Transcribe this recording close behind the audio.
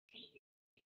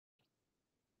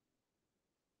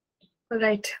All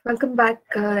right, welcome back,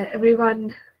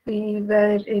 everyone. We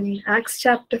were in Acts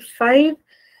chapter 5,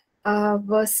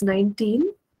 verse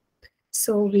 19.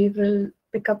 So we will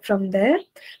pick up from there.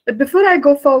 But before I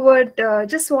go forward,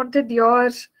 just wanted your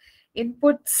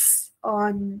inputs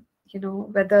on,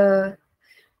 whether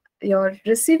you're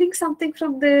receiving something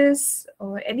from this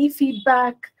or any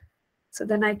feedback, so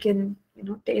then I can,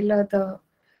 tailor the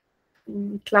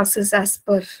classes as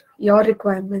per your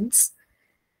requirements.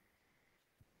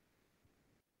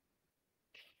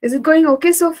 Is it going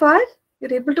okay so far?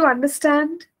 You're able to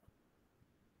understand?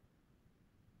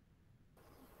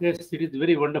 Yes, it is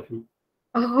very wonderful.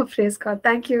 Oh, praise God.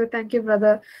 Thank you,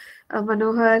 brother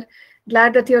Manohar.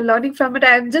 Glad that you're learning from it.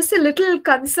 I'm just a little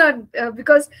concerned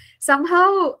because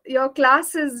somehow your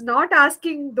class is not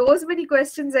asking those many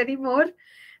questions anymore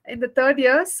in the third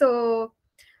year. So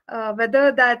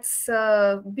whether that's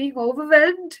being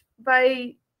overwhelmed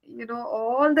by,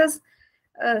 all this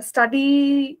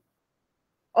study,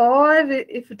 or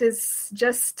if it is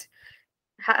just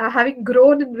having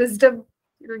grown in wisdom,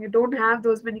 you don't have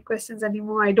those many questions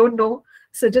anymore. I don't know.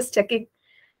 So just checking.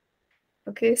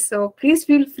 Okay, so please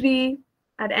feel free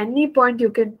at any point you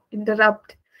can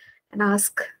interrupt and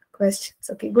ask questions.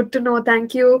 Okay, good to know.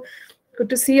 Thank you. Good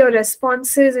to see your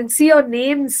responses and see your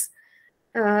names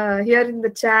here in the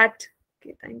chat.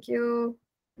 Okay, thank you.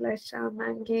 Lesha,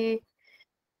 Mangi,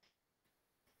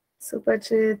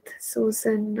 Superjit,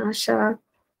 Susan, Asha.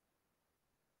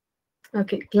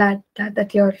 Okay, glad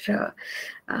that you're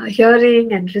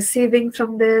hearing and receiving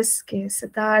from this. Okay,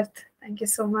 Siddharth, thank you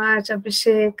so much.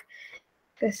 Abhishek.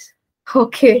 Yes.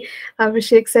 Okay,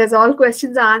 Abhishek says all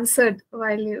questions are answered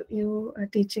while you are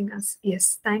teaching us.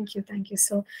 Yes, thank you.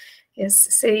 So,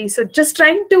 yes, so just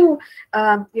trying to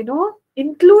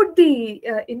include the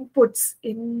inputs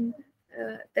in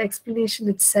the explanation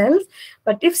itself.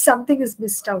 But if something is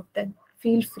missed out, then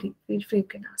feel free. You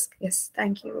can ask. Yes,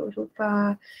 thank you,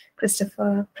 Rupa,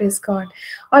 Christopher. Praise God.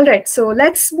 All right, so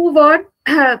let's move on.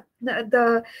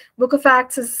 The Book of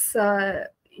Acts is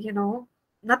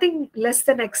nothing less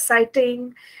than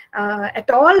exciting. At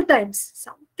all times,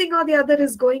 something or the other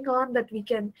is going on that we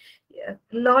can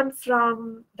learn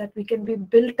from, that we can be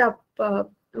built up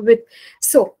with.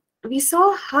 So we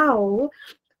saw how,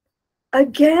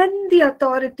 again, the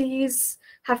authorities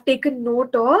have taken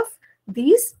note of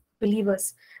these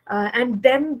believers and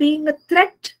them being a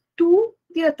threat to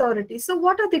the authorities. So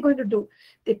what are they going to do?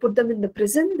 They put them in the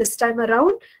prison. This time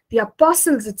around, the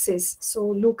apostles, it says. So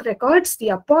Luke records the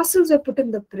apostles were put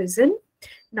in the prison.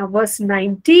 Now verse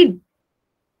 19.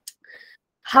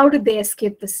 How did they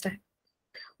escape this time?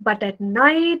 But at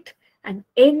night, an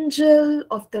angel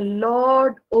of the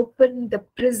Lord opened the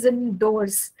prison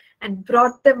doors and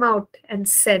brought them out and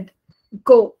said,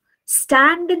 "Go,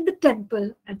 stand in the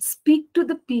temple and speak to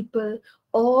the people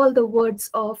all the words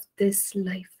of this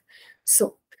life."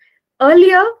 So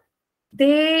earlier,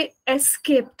 they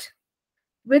escaped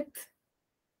with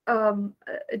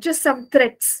just some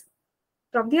threats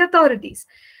from the authorities.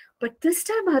 But this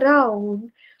time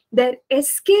around, their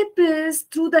escape is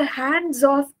through the hands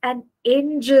of an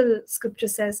angel, scripture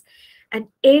says, an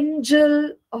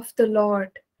angel of the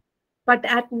Lord, but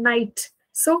at night.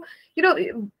 So,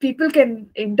 people can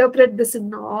interpret this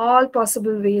in all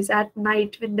possible ways. At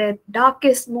night, when their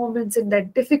darkest moments, in their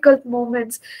difficult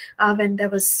moments, when there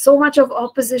was so much of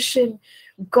opposition,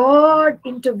 God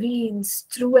intervenes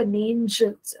through an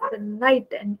angel. So at night,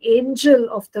 an angel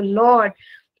of the Lord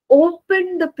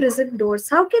opened the prison doors.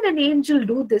 How can an angel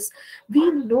do this? We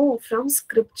know from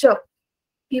scripture,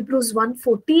 Hebrews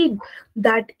 1:14,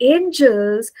 that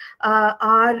angels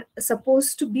are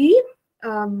supposed to be,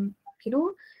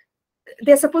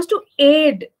 they're supposed to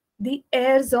aid the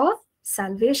heirs of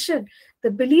salvation. The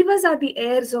believers are the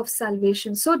heirs of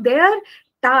salvation. So their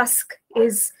task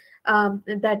is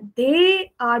that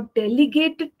they are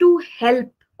delegated to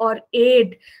help or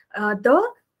aid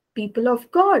the people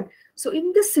of God. So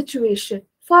in this situation,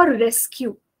 for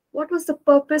rescue, what was the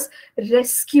purpose?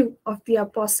 Rescue of the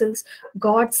apostles.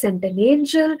 God sent an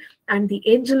angel, and the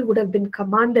angel would have been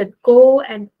commanded, "Go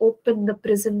and open the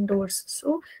prison doors."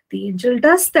 So the angel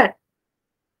does that.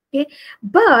 Okay,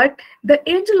 but the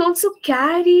angel also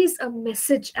carries a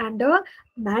message and a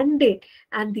mandate,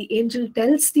 and the angel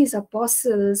tells these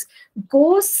apostles,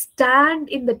 "Go stand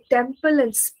in the temple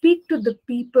and speak to the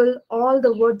people all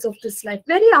the words of this life."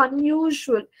 Very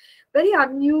unusual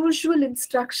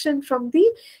instruction from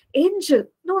the angel.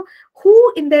 No,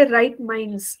 who in their right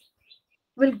minds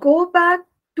will go back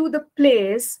to the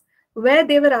place where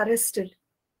they were arrested?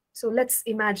 So let's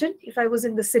imagine if I was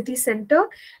in the city center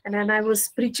and I was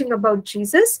preaching about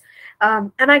Jesus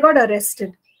and I got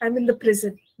arrested. I'm in the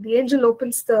prison. The angel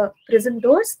opens the prison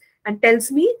doors and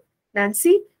tells me,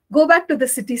 Nancy, go back to the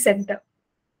city center.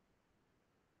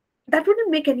 That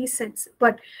wouldn't make any sense.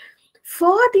 But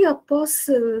for the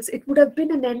apostles, it would have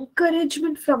been an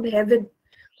encouragement from heaven,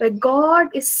 where God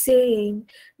is saying,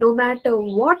 no matter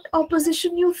what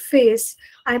opposition you face,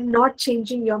 I'm not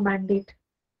changing your mandate.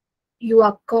 You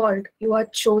are called, you are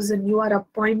chosen, you are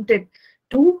appointed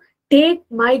to take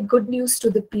my good news to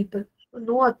the people.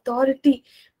 No authority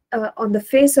on the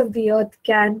face of the earth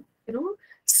can,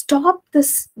 stop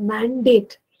this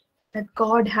mandate that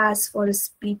God has for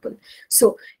his people.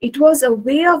 So it was a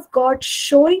way of God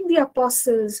showing the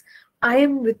apostles, I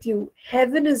am with you,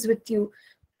 heaven is with you,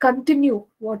 continue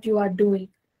what you are doing.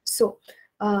 So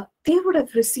they would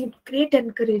have received great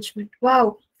encouragement.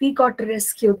 Wow, we got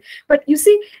rescued. But you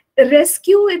see,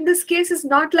 rescue in this case is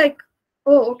not like,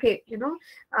 oh, okay,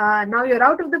 now you're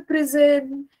out of the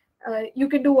prison, you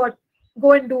can go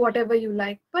and do whatever you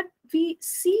like. But we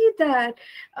see that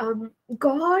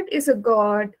God is a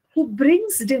God who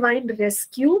brings divine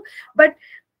rescue, but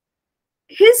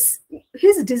his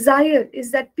desire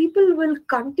is that people will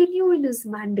continue in his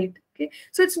mandate. Okay,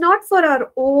 so it's not for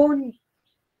our own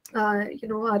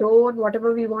our own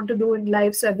whatever we want to do in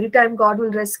life. So every time God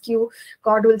will rescue,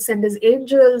 God will send his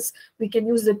angels. We can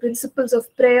use the principles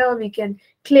of prayer, we can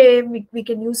claim, we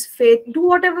can use faith, do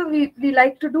whatever we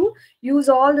like to do, use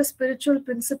all the spiritual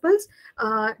principles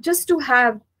just to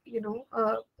have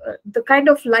the kind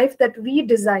of life that we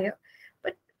desire.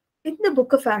 But in the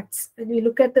book of Acts, when we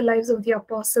look at the lives of the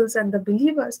apostles and the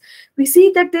believers, we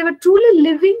see that they were truly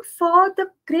living for the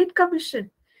Great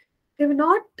Commission. They were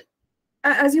not,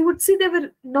 as you would see, they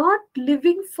were not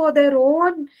living for their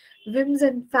own whims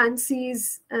and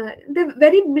fancies. They're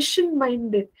very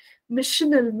mission-minded,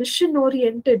 missional,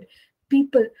 mission-oriented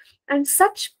people. And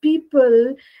such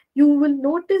people, you will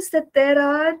notice that there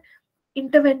are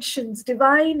interventions,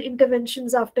 divine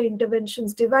interventions after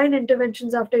interventions, divine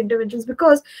interventions after interventions,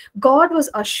 because God was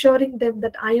assuring them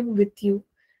that I am with you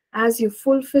as you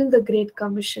fulfill the Great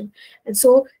Commission. And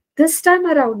so this time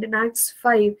around in Acts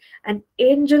 5, an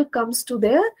angel comes to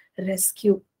their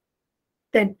rescue.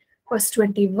 Then verse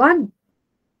 21,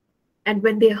 and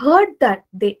when they heard that,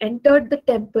 they entered the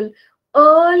temple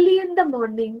early in the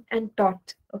morning and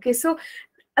taught. Okay, so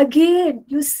again,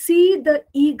 you see the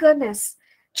eagerness.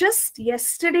 Just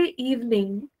yesterday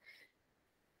evening,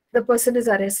 the person is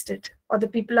arrested or the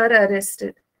people are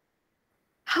arrested.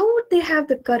 How would they have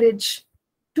the courage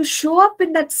to show up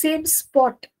in that same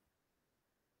spot,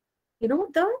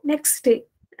 the next day?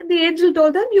 And the angel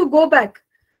told them, you go back.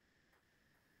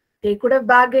 They could have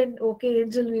bargained, okay,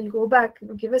 angel, we'll go back.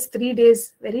 Give us 3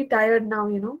 days. Very tired now,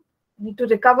 need to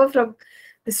recover from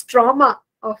this trauma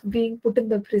of being put in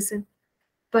the prison.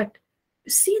 But you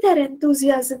see their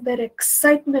enthusiasm, their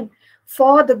excitement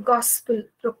for the gospel,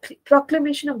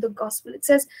 proclamation of the gospel. It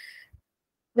says,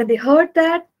 when they heard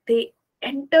that, they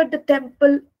entered the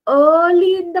temple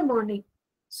early in the morning.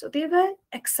 So they were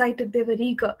excited, they were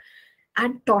eager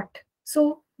and taught.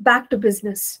 So back to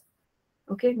business.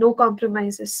 Okay, no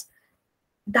compromises.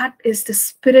 That is the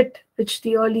spirit which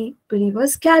the early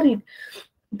believers carried.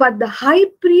 But the high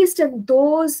priest and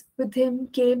those with him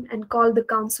came and called the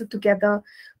council together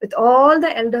with all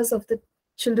the elders of the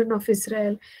children of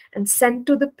Israel and sent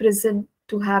to the prison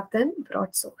to have them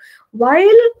brought. So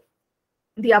while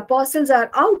the apostles are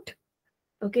out,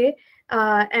 okay,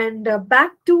 and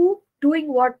back to doing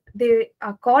what they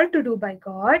are called to do by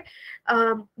God,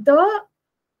 the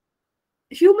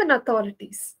human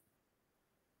authorities,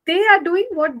 they are doing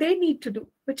what they need to do,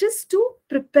 which is to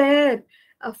prepare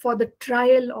for the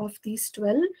trial of these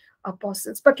 12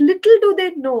 apostles. But little do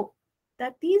they know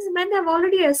that these men have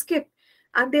already escaped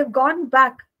and they've gone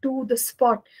back to the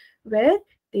spot where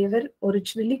they were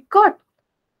originally caught.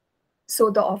 So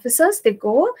the officers, they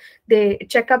go, they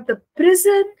check up the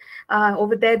prison.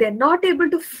 Over there, they're not able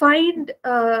to find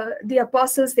the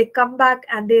apostles. They come back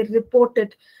and they report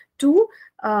it to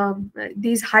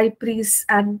these high priests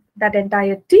and that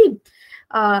entire team.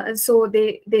 And so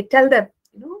they tell them,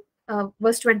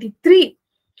 verse 23,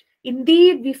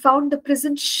 indeed, we found the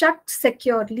prison shut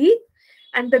securely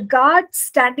and the guards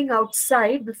standing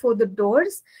outside before the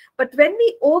doors. But when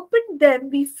we opened them,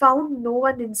 we found no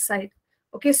one inside.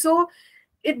 Okay, so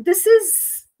this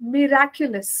is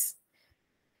miraculous.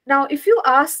 Now, if you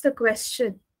ask the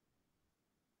question,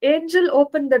 angel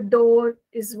opened the door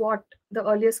is what the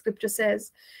earlier scripture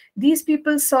says. These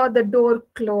people saw the door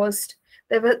closed.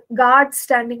 There were guards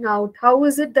standing out. How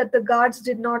is it that the guards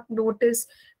did not notice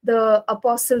the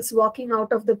apostles walking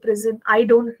out of the prison? I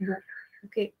don't know.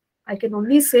 Okay, I can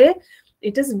only say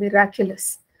it is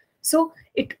miraculous. So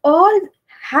it all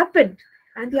happened,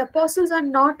 and the apostles are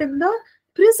not in the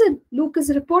prison. Luke is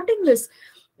reporting this,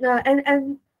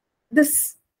 and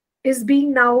this is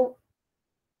being now,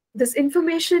 this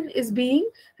information is being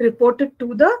reported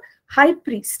to the high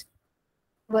priest.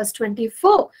 Verse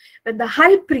 24, when the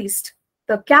high priest,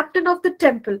 the captain of the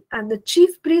temple, and the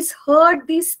chief priests heard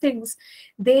these things,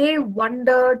 they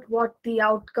wondered what the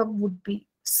outcome would be.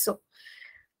 So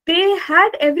they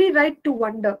had every right to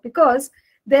wonder, because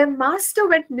their master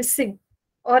went missing,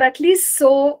 or at least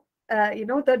so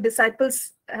the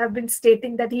disciples have been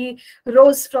stating that he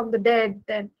rose from the dead,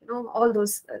 and all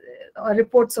those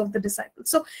reports of the disciples.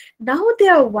 So now they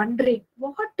are wondering,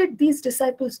 what did these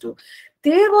disciples do?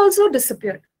 They have also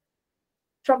disappeared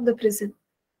from the prison.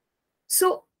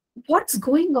 So what's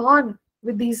going on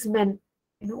with these men?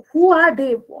 Who are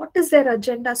they? What is their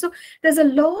agenda? So there's a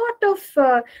lot of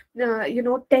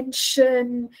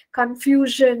tension,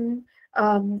 confusion,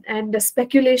 and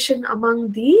speculation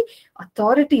among the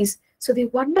authorities. So they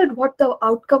wondered what the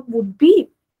outcome would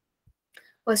be.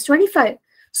 Verse 25.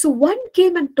 So one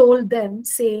came and told them,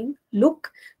 saying,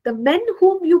 look, the men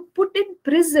whom you put in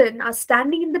prison are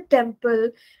standing in the temple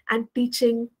and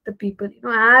teaching the people.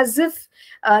 As if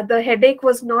the headache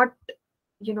was not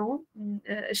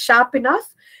sharp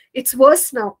enough. It's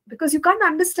worse now, because you can't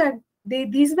understand.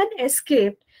 These men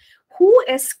escaped. Who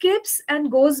escapes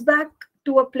and goes back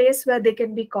to a place where they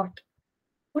can be caught?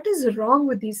 What is wrong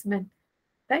with these men?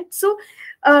 Right? So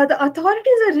the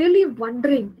authorities are really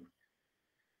wondering,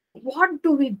 what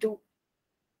do we do?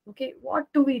 Okay, what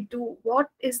do we do? What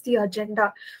is the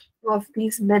agenda of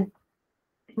these men?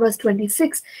 Verse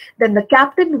 26, then the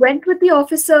captain went with the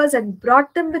officers and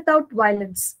brought them without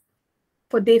violence,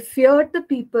 for they feared the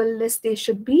people lest they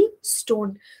should be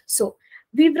stoned. So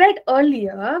we've read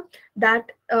earlier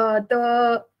that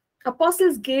the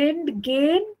apostles gained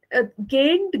great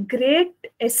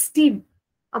esteem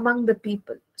among the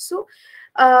people. So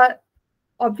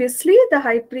obviously the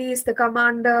high priest, the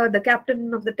commander, the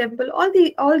captain of the temple, all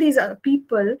these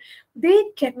people, they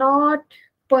cannot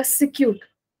persecute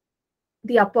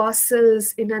the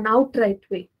apostles in an outright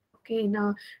way, okay, in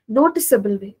a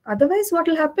noticeable way. Otherwise, what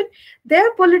will happen?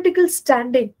 Their political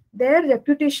standing, their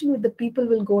reputation with the people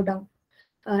will go down,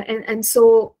 and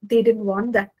so they didn't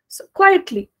want that. So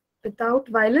quietly, without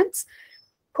violence,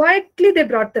 quietly they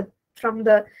brought them from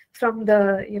the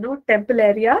temple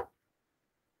area.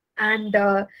 And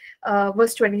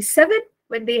verse 27,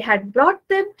 when they had brought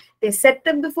them, they set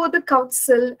them before the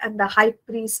council, and the high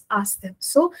priest asked them.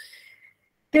 So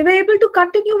they were able to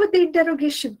continue with the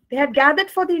interrogation. They had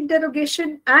gathered for the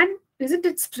interrogation, and isn't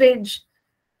it strange?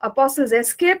 Apostles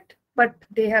escaped, but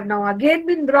they have now again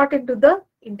been brought into the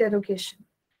interrogation.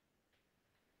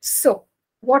 So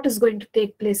what is going to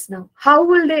take place now? How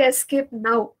will they escape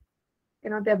now?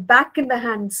 They're back in the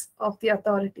hands of the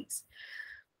authorities.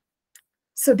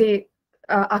 So they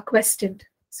are questioned.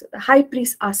 So the high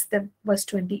priest asked them, verse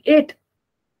 28,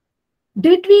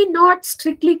 did we not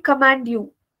strictly command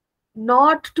you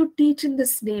not to teach in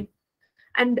this name?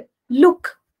 And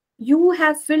look, you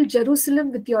have filled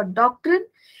Jerusalem with your doctrine,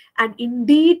 and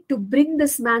indeed to bring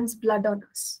this man's blood on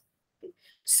us.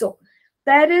 So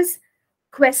there is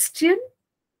question,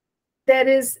 there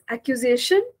is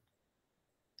accusation,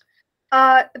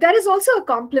 there is also a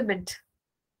compliment,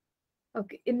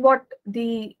 okay, in what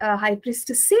the high priest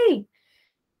is saying.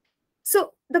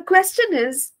 So the question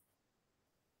is,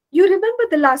 you remember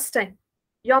the last time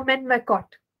your men were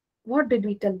caught? What did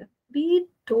we tell them? We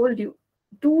told you,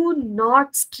 do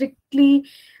not strictly,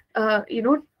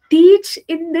 teach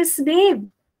in this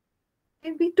name.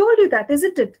 And we told you that,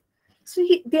 isn't it? So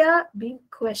they are being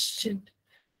questioned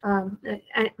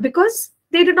because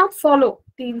they do not follow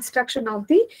the instruction of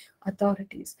the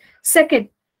authorities. Second,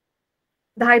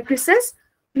 the high priest says,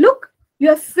 look, you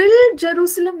have filled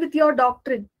Jerusalem with your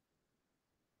doctrine.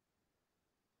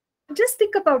 Just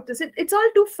think about this. It's all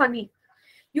too funny.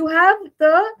 You have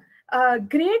the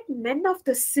great men of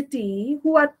the city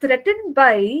who are threatened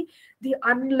by the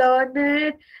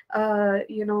unlearned,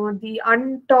 the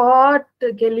untaught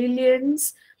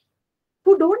Galileans,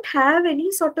 who don't have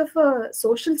any sort of a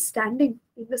social standing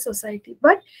in the society,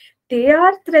 but they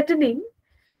are threatening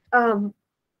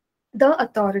the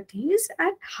authorities,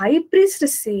 and high priest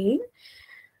is saying,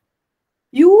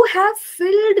 you have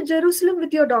filled Jerusalem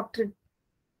with your doctrine.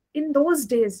 In those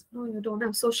days, no, you don't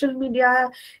have social media,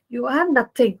 you have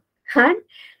nothing. And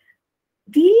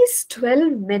these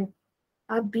 12 men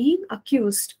are being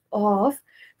accused of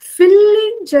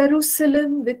filling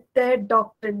Jerusalem with their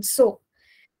doctrine. So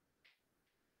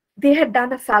they had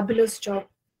done a fabulous job.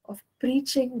 of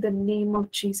preaching the name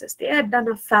of Jesus. They had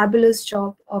done a fabulous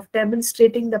job of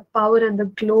demonstrating the power and the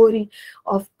glory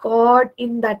of God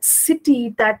in that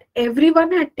city that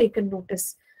everyone had taken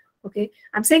notice. Okay,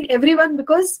 I'm saying everyone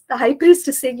because the high priest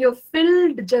is saying you've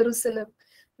filled Jerusalem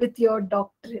with your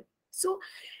doctrine. So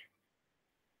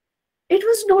it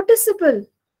was noticeable.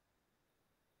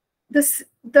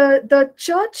 The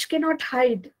church cannot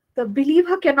hide. The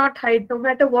believer cannot hide, no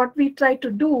matter what we try to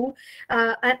do.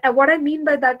 And what I mean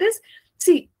by that is,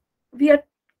 see, we are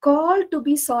called to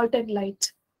be salt and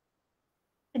light.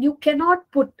 And you cannot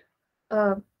put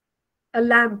a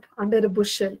lamp under a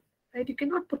bushel, right? You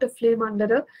cannot put a flame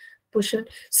under a bushel.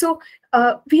 So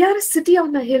we are a city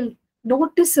on a hill,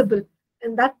 noticeable.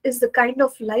 And that is the kind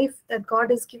of life that God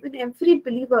has given every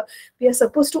believer. We are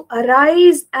supposed to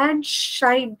arise and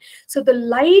shine. So the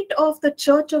light of the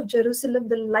church of Jerusalem,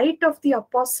 the light of the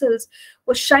apostles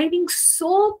was shining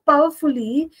so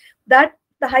powerfully that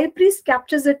the high priest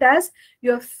captures it as, you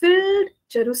have filled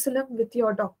Jerusalem with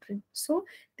your doctrine. So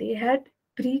they had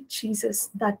preached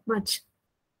Jesus that much.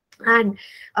 And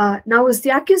now is the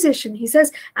accusation. He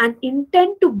says, and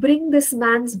intend to bring this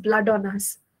man's blood on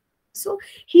us. So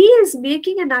he is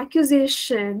making an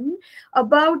accusation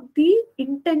about the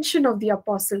intention of the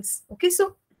apostles. Okay,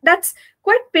 so that's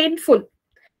quite painful.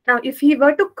 Now, if he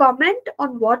were to comment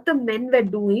on what the men were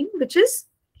doing, which is,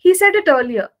 he said it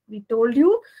earlier, we told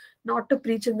you not to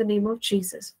preach in the name of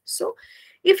Jesus. So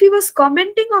if he was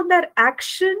commenting on their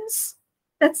actions,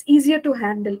 that's easier to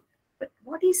handle. But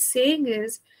what he's saying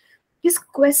is, he's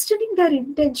questioning their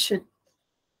intention.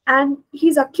 And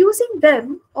he's accusing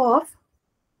them of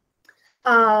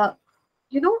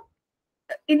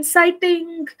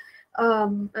inciting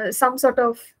some sort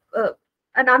of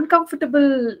an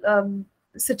uncomfortable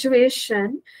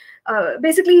situation.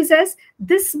 Basically, he says,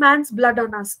 this man's blood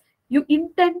on us. You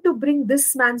intend to bring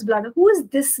this man's blood. Who is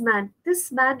this man?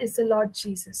 This man is the Lord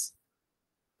Jesus.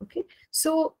 Okay,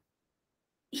 so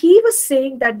he was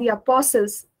saying that the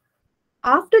apostles,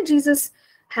 after Jesus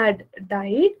had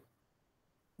died,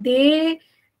 they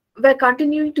were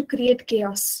continuing to create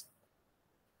chaos.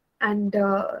 And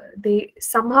they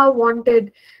somehow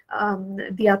wanted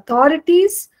the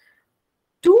authorities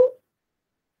to,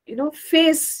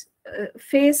 face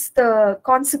the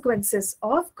consequences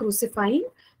of crucifying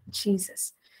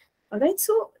Jesus. All right.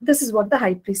 So this is what the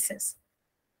high priest says.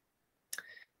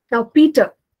 Now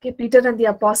Peter and the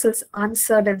apostles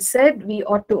answered and said, we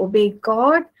ought to obey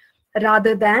God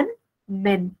rather than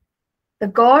men. The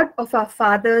God of our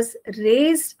fathers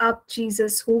raised up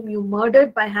Jesus, whom you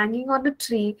murdered by hanging on a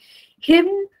tree.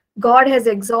 Him God has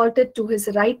exalted to his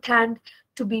right hand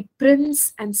to be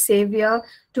Prince and Savior,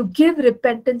 to give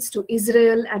repentance to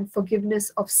Israel and forgiveness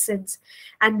of sins.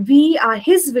 And we are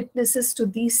his witnesses to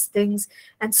these things.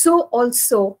 And so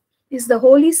also is the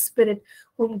Holy Spirit,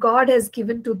 whom God has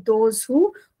given to those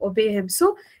who obey him.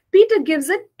 So Peter gives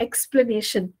an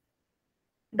explanation.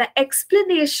 The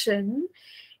explanation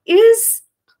is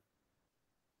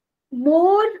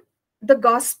more the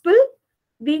gospel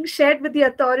being shared with the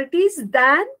authorities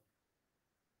than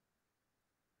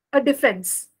a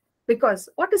defense. Because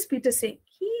what is Peter saying?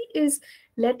 He is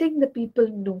letting the people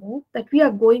know that we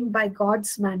are going by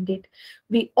God's mandate.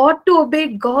 We ought to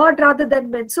obey God rather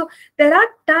than men. So there are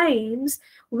times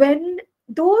when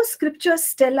those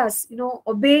scriptures tell us,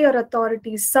 obey your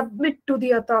authorities, submit to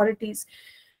the authorities.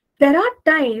 There are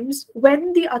times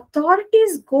when the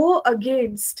authorities go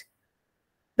against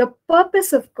the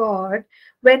purpose of God,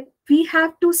 when we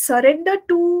have to surrender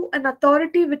to an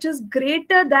authority which is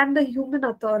greater than the human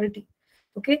authority.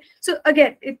 Okay, so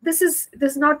again, this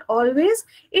is not always.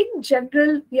 In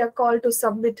general, we are called to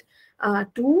submit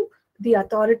to the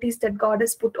authorities that God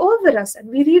has put over us, and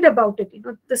we read about it.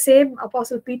 The same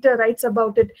Apostle Peter writes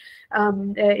about it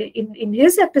in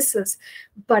his epistles.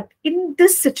 But in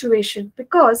this situation,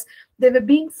 because they were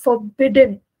being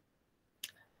forbidden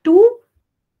to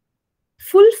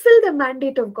fulfill the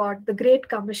mandate of God, the Great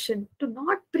Commission, to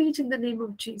not preach in the name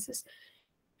of Jesus,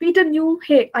 Peter knew,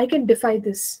 hey, I can defy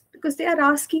this because they are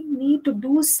asking me to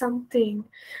do something,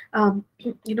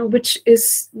 which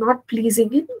is not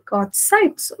pleasing in God's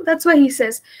sight. So that's why he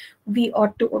says we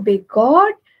ought to obey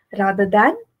God rather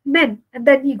than men. And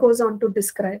then he goes on to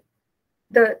describe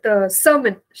the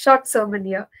sermon, short sermon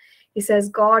here. He says,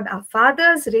 God, our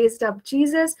fathers raised up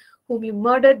Jesus, whom you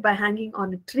murdered by hanging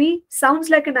on a tree. Sounds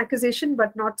like an accusation,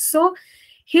 but not so.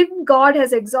 Him God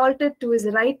has exalted to his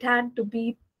right hand to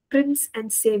be Prince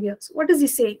and Savior. So what is he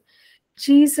saying?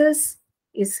 Jesus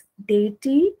is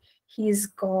deity. He is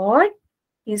God.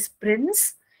 He is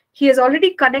Prince. He is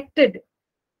already connected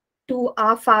to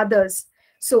our fathers.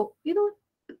 So,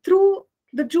 through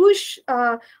the Jewish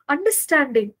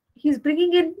understanding. He's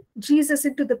bringing in Jesus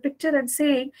into the picture and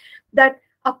saying that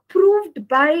approved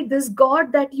by this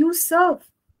God that you serve.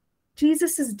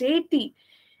 Jesus is deity.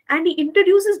 And he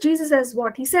introduces Jesus as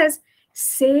what? He says,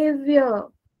 Savior,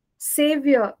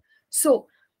 Savior. So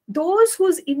those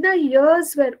whose inner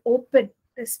ears were open,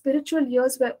 the spiritual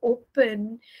ears were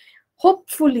open,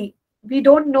 hopefully, we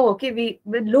don't know, okay,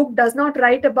 when Luke does not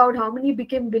write about how many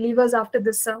became believers after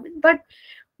this sermon, but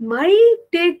my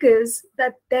take is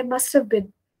that there must have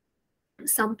been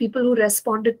some people who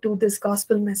responded to this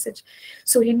gospel message.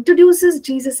 So he introduces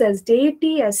Jesus as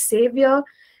deity, as savior,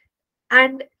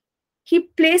 and he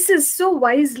places so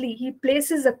wisely, he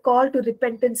places a call to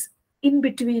repentance in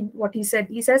between what he said.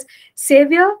 He says,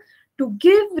 Savior, to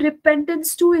give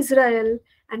repentance to Israel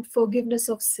and forgiveness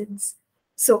of sins.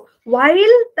 So while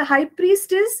the high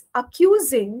priest is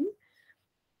accusing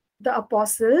the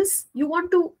apostles, you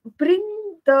want to bring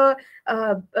the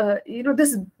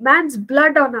this man's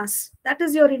blood on us. That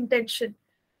is your intention.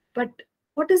 But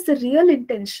what is the real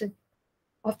intention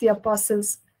of the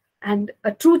apostles and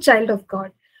a true child of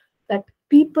God? That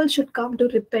people should come to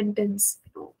repentance,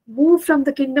 move from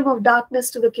the kingdom of darkness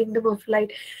to the kingdom of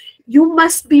light. You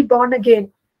must be born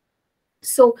again.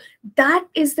 So that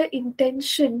is the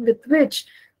intention with which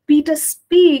Peter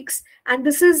speaks, and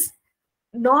this is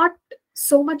not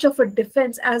so much of a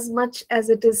defense as much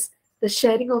as it is the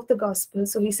sharing of the gospel.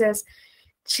 So he says,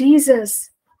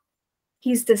 Jesus,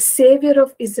 he's the savior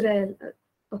of Israel.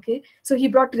 Okay, so he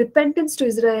brought repentance to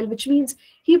Israel, which means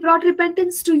he brought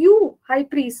repentance to you, high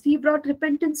priest. He brought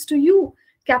repentance to you,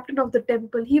 captain of the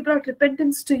temple. He brought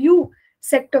repentance to you,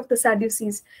 sect of the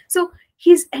Sadducees. So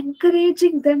he's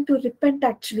encouraging them to repent,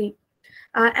 actually.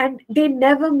 And they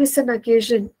never miss an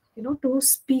occasion, to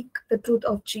speak the truth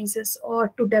of Jesus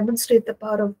or to demonstrate the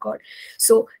power of God.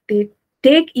 So they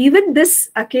take even this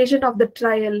occasion of the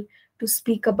trial to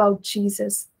speak about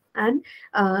Jesus and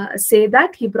say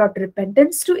that he brought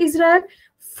repentance to Israel,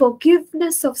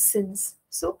 forgiveness of sins.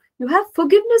 So you have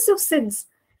forgiveness of sins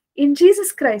in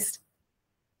Jesus Christ.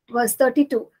 Verse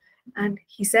 32. And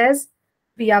he says,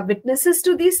 we are witnesses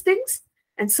to these things,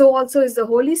 and so also is the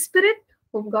Holy Spirit,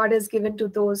 whom God has given to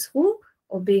those who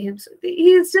obey him. So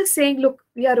he is just saying, look,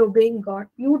 we are obeying God.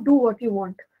 You do what you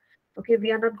want. Okay,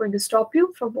 we are not going to stop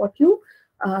you from what you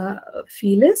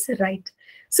feel is right.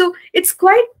 So it's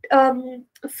quite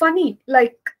funny.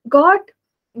 Like, God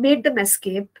made them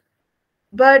escape,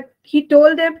 but he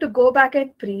told them to go back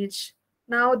and preach.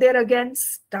 Now they're again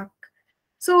stuck.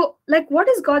 So, like, what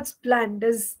is God's plan?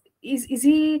 Is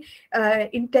he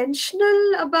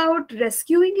intentional about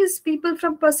rescuing his people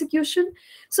from persecution?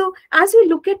 So as we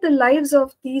look at the lives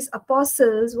of these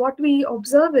apostles, what we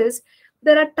observe is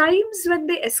there are times when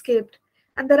they escaped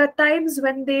and there are times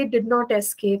when they did not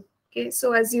escape. Okay,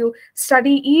 so as you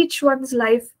study each one's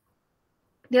life,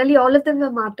 nearly all of them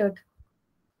were martyred.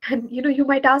 And you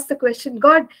might ask the question,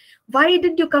 God, why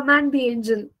didn't you command the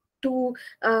angel to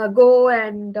go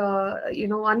and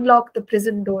unlock the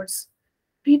prison doors?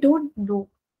 We don't know.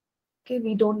 Okay,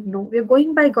 we don't know. We're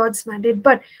going by God's mandate.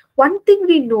 But one thing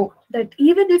we know, that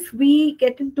even if we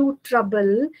get into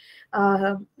trouble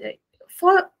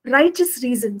for righteous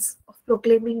reasons of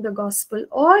proclaiming the gospel,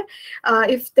 or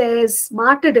if there's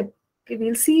martyrdom, okay,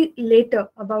 we'll see later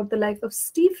about the life of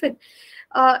Stephen,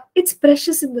 it's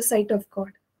precious in the sight of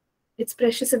God. It's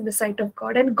precious in the sight of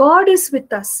God. And God is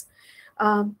with us.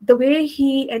 The way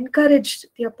he encouraged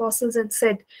the apostles and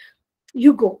said,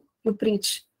 you go, you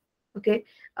preach. Okay,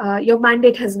 your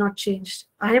mandate has not changed.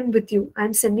 I am with you. I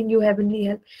am sending you heavenly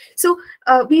help. So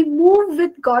we move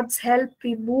with God's help.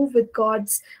 We move with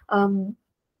God's,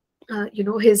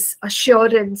 his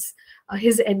assurance,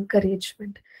 his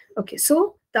encouragement. Okay,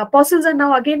 so the apostles are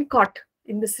now again caught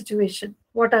in this situation.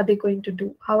 What are they going to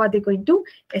do? How are they going to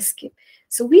escape?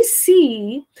 So we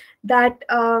see that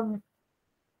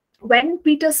when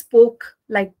Peter spoke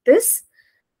like this,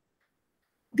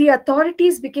 the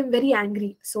authorities became very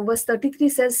angry. So verse 33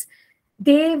 says,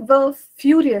 they were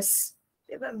furious.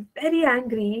 They were very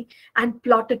angry and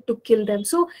plotted to kill them.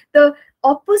 So the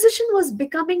opposition was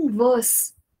becoming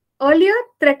worse. Earlier,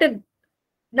 threatened.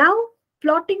 Now,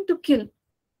 plotting to kill.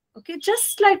 Okay,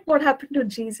 just like what happened to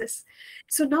Jesus.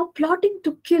 So now plotting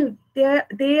to kill.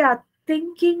 They are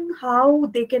thinking how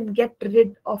they can get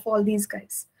rid of all these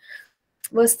guys.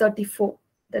 Verse 34.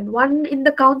 Then one in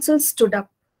the council stood up,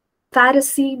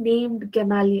 Pharisee named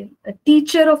Gamaliel, a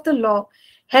teacher of the law,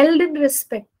 held in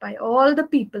respect by all the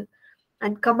people,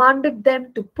 and commanded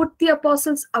them to put the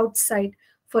apostles outside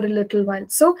for a little while.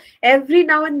 So every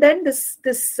now and then this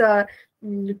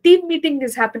team meeting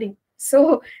is happening.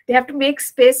 So they have to make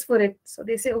space for it. So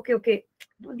they say, okay,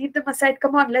 don't leave them aside.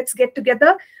 Come on, let's get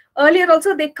together. Earlier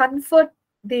also they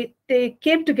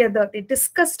came together, they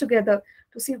discussed together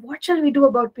to see what shall we do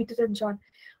about Peter and John.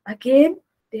 Again,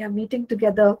 they are meeting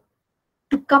together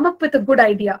to come up with a good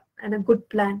idea and a good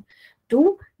plan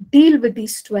to deal with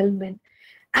these 12 men.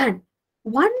 And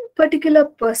one particular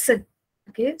person,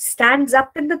 okay, stands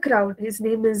up in the crowd. His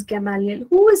name is Gamaliel.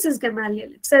 Who is this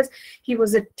Gamaliel? It says he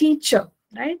was a teacher,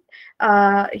 right?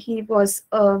 He was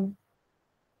a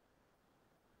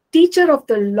teacher of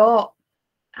the law,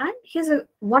 and he has a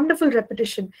wonderful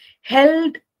reputation,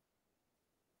 held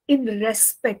in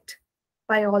respect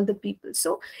by all the people.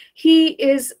 So he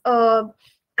is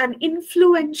an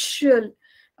influential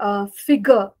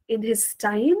figure in his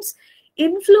times,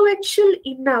 influential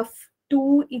enough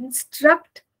to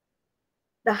instruct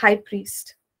the high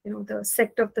priest, the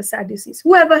sect of the Sadducees,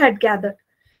 whoever had gathered,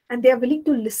 and they are willing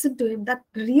to listen to him. That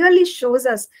really shows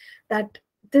us that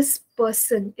this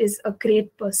person is a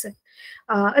great person.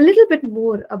 A little bit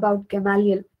more about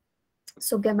Gamaliel.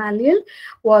 So Gamaliel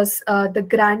was the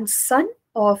grandson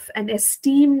of an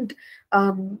esteemed,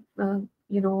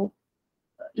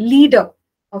 leader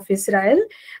of Israel.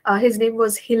 His name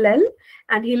was Hillel,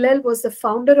 and Hillel was the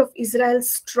founder of Israel's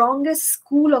strongest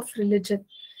school of religion.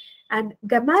 And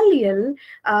Gamaliel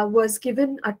was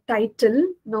given a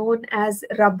title known as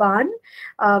Rabban,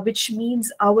 which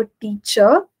means our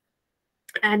teacher.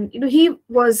 And he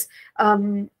was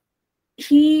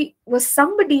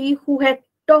somebody who had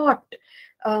taught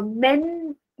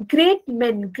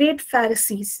great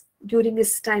Pharisees during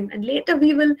his time. And later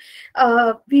we will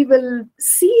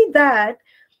see that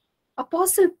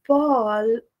Apostle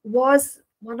Paul was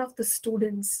one of the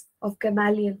students of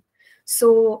Gamaliel.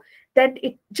 So then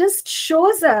it just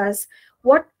shows us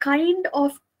what kind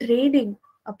of training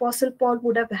Apostle Paul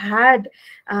would have had,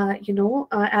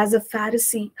 as a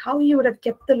Pharisee, how he would have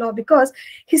kept the law, because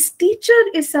his teacher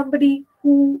is somebody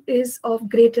who is of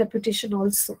great reputation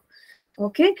also.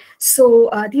 Okay,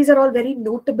 so these are all very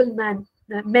notable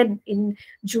men in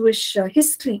Jewish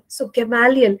history. So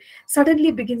Gamaliel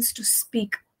suddenly begins to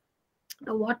speak.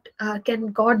 What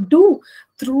can God do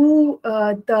through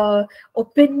the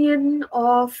opinion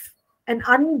of an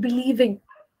unbelieving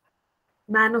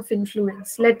man of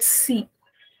influence? Let's see.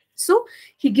 So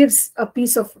he gives a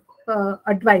piece of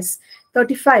advice.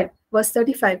 Verse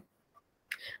 35.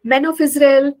 Men of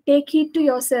Israel, take heed to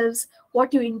yourselves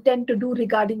what you intend to do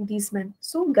regarding these men.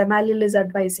 So Gamaliel is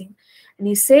advising. And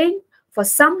he's saying, for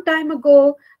some time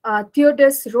ago,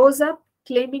 Theodas rose up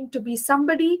claiming to be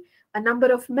somebody. A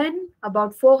number of men,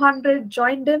 about 400,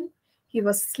 joined him. He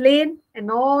was slain,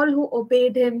 and all who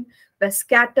obeyed him were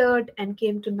scattered and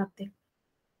came to nothing.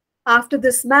 After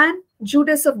this man,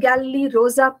 Judas of Galilee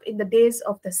rose up in the days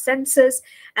of the census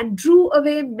and drew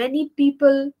away many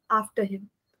people after him.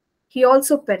 He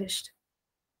also perished,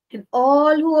 and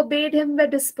all who obeyed him were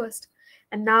dispersed.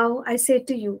 And now I say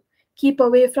to you, keep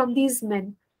away from these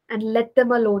men and let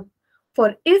them alone.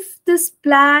 For if this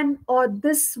plan or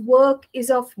this work is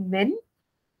of men,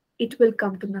 it will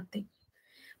come to nothing.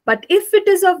 But if it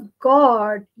is of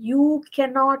God, you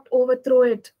cannot overthrow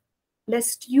it,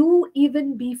 lest you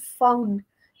even be found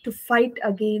to fight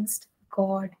against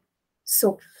God.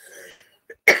 So,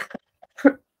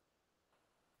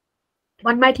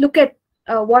 one might look at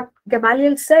what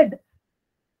Gamaliel said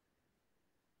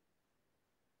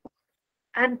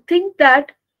and think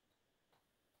that,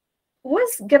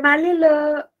 was Gamaliel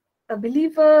a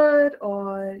believer,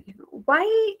 or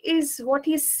why is what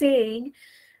he's saying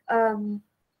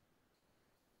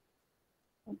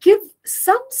give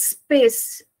some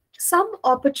space, some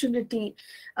opportunity,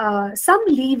 some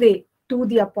leeway to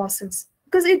the apostles?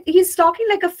 Because he's talking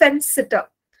like a fence sitter.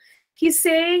 He's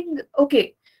saying,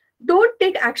 okay, don't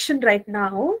take action right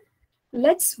now.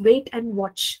 Let's wait and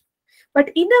watch.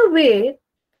 But in a way,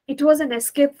 it was an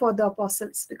escape for the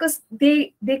apostles, because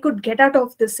they could get out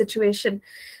of this situation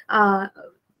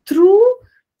through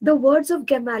the words of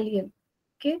Gamaliel.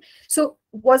 Okay, so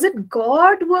was it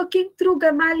God working through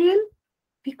Gamaliel?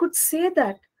 We could say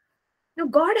that.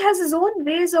 God has his own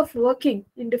ways of working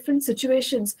in different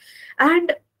situations.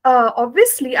 And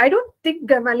obviously, I don't think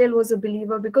Gamaliel was a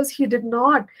believer, because he did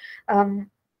not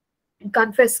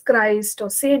confess Christ or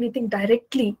say anything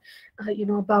directly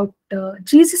about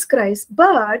Jesus Christ.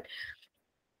 But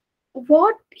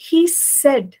what he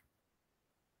said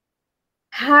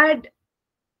had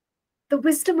the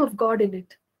wisdom of God in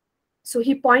it. So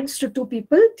he points to two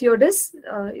people, Theodas,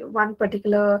 one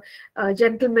particular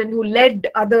gentleman who led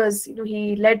others.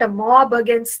 He led a mob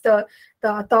against the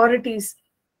authorities,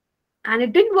 and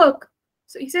it didn't work.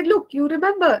 So he said, look, you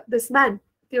remember this man,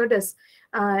 Theodas.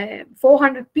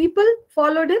 400 people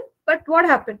followed him. But what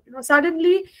happened?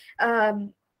 Suddenly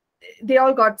they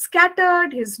all got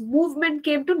scattered. His movement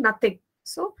came to nothing.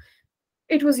 So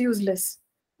it was useless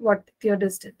what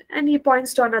Theodas did. And he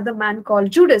points to another man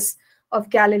called Judas of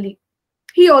Galilee.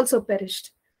 He also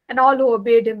perished, and all who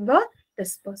obeyed him were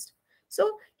dispersed.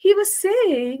 So he was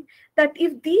saying that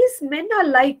if these men are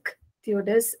like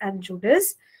Theodas and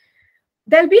Judas,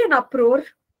 there'll be an uproar.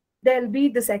 There'll be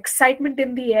this excitement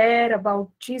in the air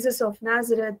about Jesus of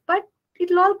Nazareth, but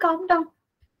it'll all calm down.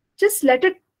 Just let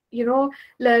it,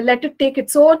 let it take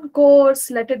its own course,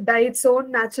 let it die its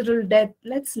own natural death.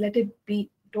 Let's let it be.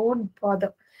 Don't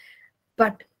bother.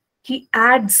 But he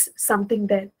adds something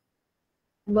there.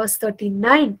 Verse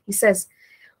 39, he says,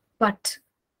 but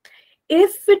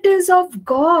if it is of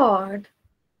God,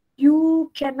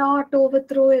 you cannot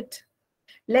overthrow it,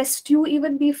 lest you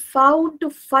even be found to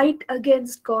fight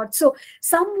against God. So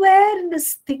somewhere in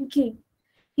his thinking,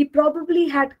 he probably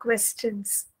had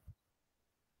questions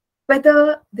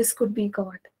whether this could be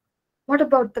God. What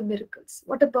about the miracles?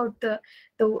 What about the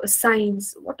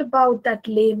signs? What about that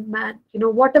lame man?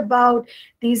 What about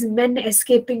these men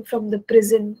escaping from the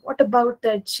prison? What about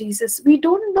that Jesus? We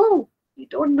don't know. We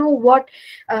don't know what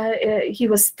he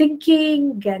was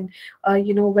thinking, and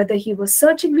whether he was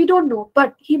searching. We don't know.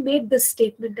 But he made this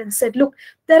statement and said, look,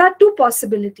 there are two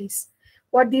possibilities.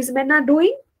 What these men are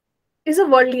doing is a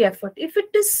worldly effort. If it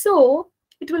is so,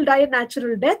 it will die a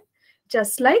natural death,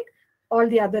 just like all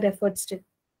the other efforts did.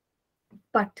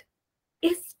 But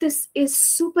if this is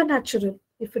supernatural,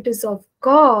 if it is of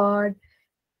God,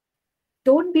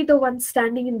 don't be the one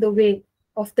standing in the way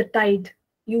of the tide.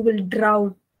 You will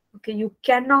drown. Okay, you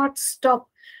cannot stop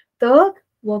the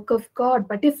work of God.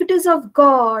 But if it is of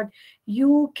God,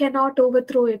 you cannot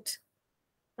overthrow it.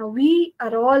 Now, we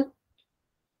are all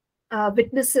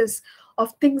witnesses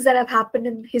of things that have happened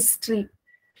in history.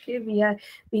 Okay,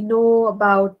 we know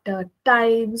about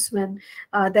times when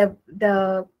there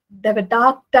were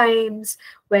dark times,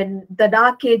 when the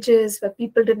dark ages, where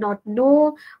people did not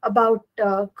know about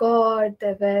God.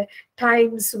 There were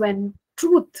times when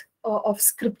truth of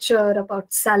scripture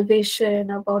about salvation,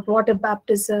 about water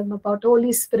baptism, about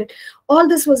Holy Spirit, all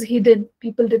this was hidden.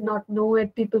 People did not know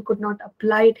it. People could not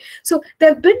apply it. So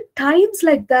there have been times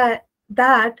like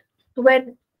that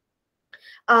when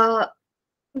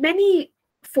many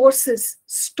forces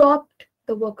stopped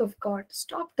the work of God,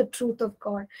 stopped the truth of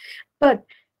God. But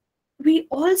we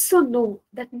also know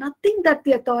that nothing that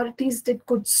the authorities did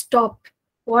could stop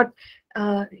what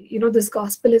this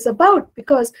gospel is about,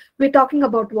 because we're talking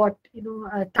about what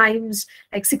times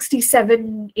like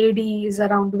 67 AD is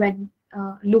around when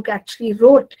Luke actually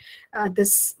wrote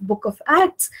this book of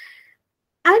Acts,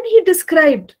 and he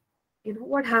described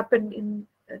what happened in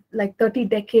like 3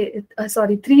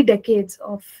 decades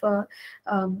of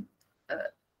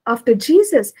after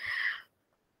Jesus.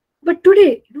 But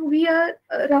today, we are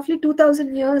roughly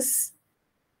 2000 years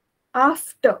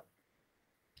after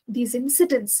these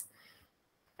incidents,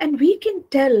 and we can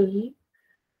tell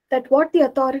that what the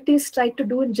authorities tried to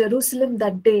do in Jerusalem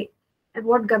that day and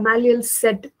what Gamaliel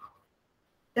said,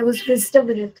 there was wisdom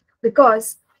in it,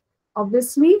 because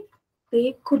obviously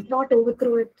they could not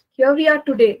overthrow it. Here we are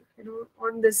today,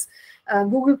 on this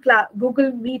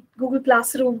Google Meet, Google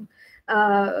Classroom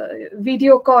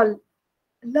video call,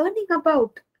 learning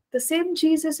about the same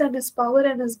Jesus and his power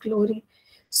and his glory.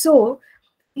 So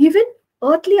even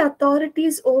earthly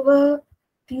authorities over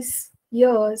these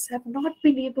years have not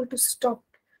been able to stop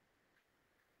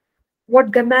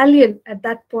what Gamaliel at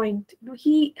that point,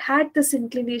 he had this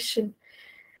inclination.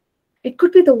 It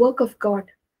could be the work of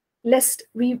God, lest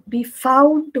we be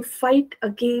found to fight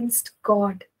against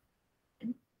God.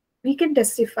 And we can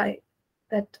testify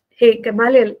that, hey,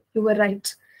 Gamaliel, you were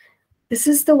right. This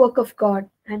is the work of God,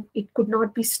 and it could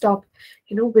not be stopped,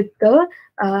 with the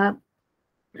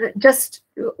just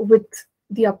with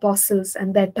the apostles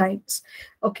and their times.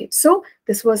 Okay, so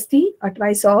this was the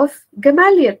advice of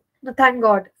Gamaliel. Now, thank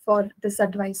God for this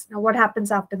advice. Now, what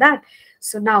happens after that?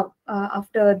 So now,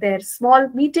 after their small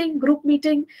meeting, group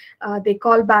meeting, they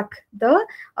call back the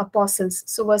apostles.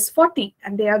 So verse 40,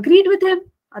 and they agreed with him.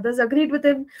 Others agreed with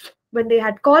him when they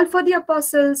had called for the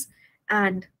apostles,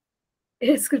 and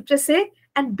scriptures say,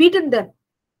 and beaten them.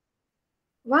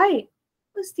 Why?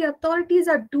 Because the authorities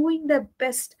are doing their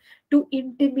best to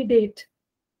intimidate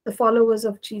the followers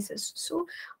of Jesus. So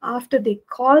after they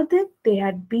called them, they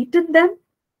had beaten them,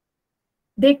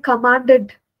 they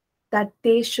commanded that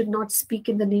they should not speak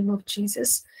in the name of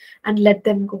Jesus and let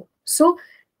them go. So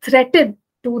threaten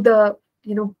to the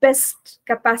best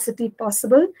capacity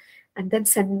possible, and then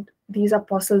send these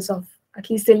apostles off. At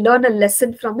least they'll learn a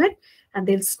lesson from it and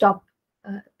they'll stop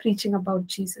preaching about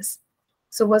Jesus.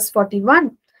 So verse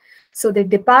 41. So they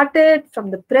departed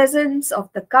from the presence of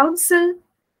the council.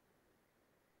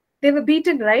 They were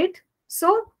beaten, right?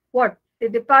 So what? They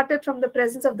departed from the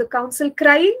presence of the council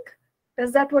crying.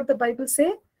 Does that what the Bible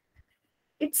say?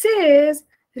 It says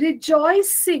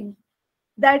rejoicing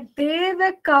that they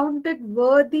were counted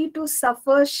worthy to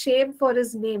suffer shame for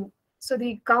his name. So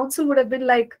the council would have been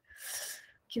like,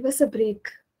 give us a break.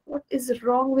 What is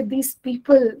wrong with these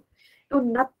people?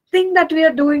 Nothing that we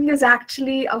are doing is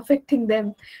actually affecting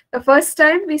them. The first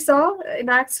time we saw in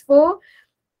Acts 4,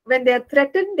 when they are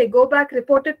threatened, they go back,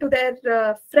 report it to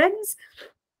their friends,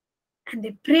 and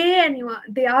they pray and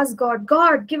they ask God,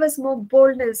 God, give us more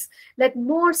boldness. Let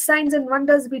more signs and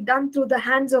wonders be done through the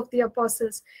hands of the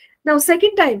apostles. Now,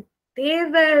 second time, they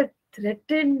were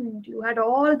threatened. You had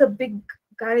all the big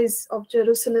guys of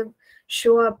Jerusalem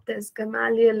show up. There's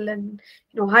Gamaliel and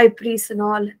high priests and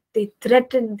all. They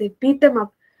threatened, they beat them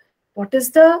up. What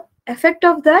is the effect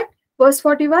of that? Verse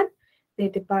 41, they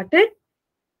departed,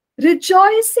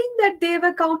 rejoicing that they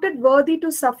were counted worthy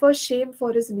to suffer shame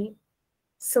for his name.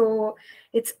 So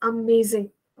it's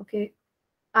amazing. Okay,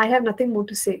 I have nothing more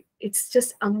to say. It's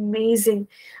just amazing.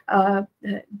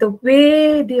 The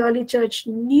way the early church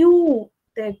knew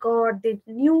their God, they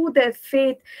knew their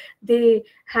faith, they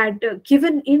had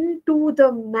given into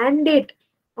the mandate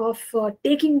of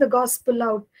taking the gospel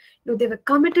out. They were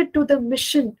committed to the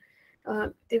mission.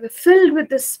 They were filled with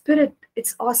the Spirit.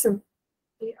 It's awesome.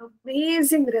 The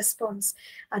amazing response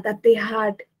that they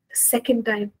had the second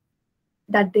time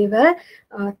that they were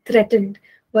threatened.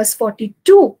 Verse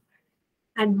 42,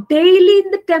 and daily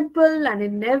in the temple and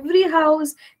in every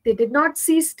house, they did not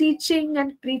cease teaching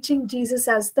and preaching Jesus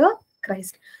as the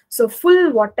Christ. So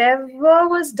full whatever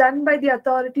was done by the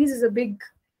authorities is a big,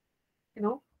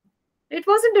 it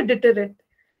wasn't a deterrent.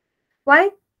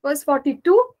 Why? Verse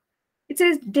 42, it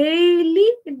says daily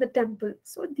in the temple.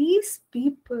 So these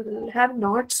people have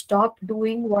not stopped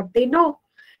doing what they know.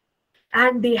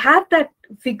 And they have that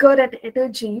vigor and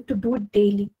energy to do it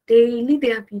daily. Daily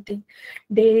they are meeting.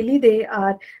 Daily they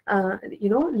are,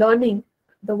 learning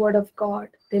the word of God.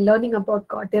 They're learning about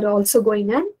God. They're also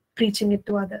going and preaching it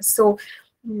to others. So,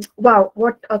 wow,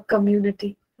 what a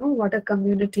community. Oh, what a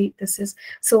community this is.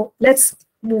 So let's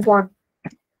move on.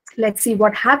 Let's see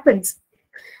what happens.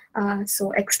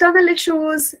 So external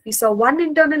issues, we saw one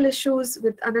internal issues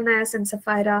with Ananias and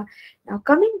Sapphira. Now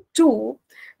coming to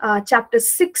chapter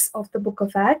 6 of the book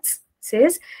of Acts,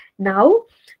 says, now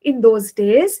in those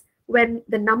days when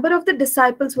the number of the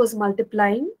disciples was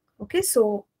multiplying, okay,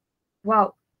 so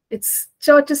wow,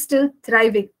 church is still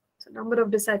thriving. So number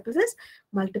of disciples is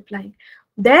multiplying.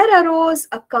 There arose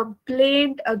a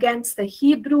complaint against the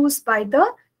Hebrews by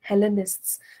the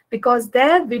Hellenists, because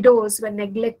their widows were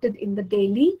neglected in the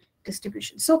daily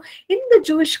distribution. So in the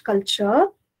Jewish culture,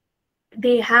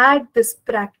 they had this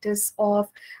practice of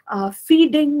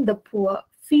feeding the poor,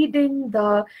 feeding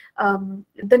the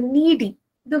needy.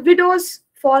 The widows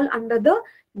fall under the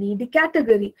needy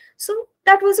category. So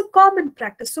that was a common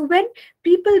practice. So when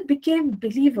people became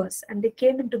believers and they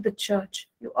came into the church,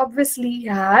 you obviously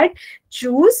had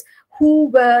Jews who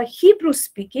were Hebrew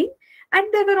speaking, and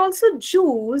there were also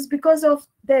Jews, because of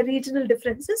their regional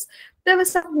differences, there were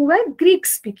some who were Greek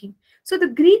speaking. So the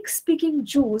Greek speaking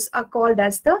Jews are called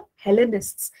as the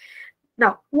Hellenists.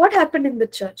 Now, what happened in the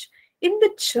church? In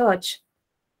the church,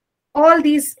 all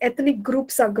these ethnic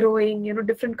groups are growing,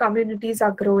 different communities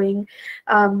are growing,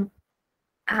 and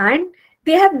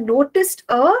they have noticed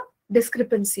a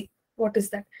discrepancy. What is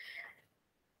that?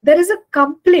 There is a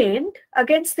complaint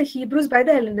against the Hebrews by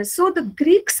the Hellenists. So the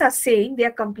Greeks are saying, they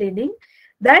are complaining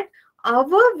that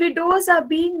our widows are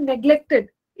being neglected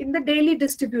in the daily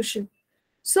distribution.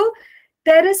 So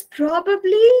there is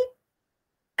probably,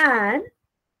 and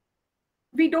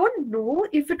we don't know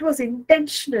if it was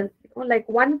intentional, like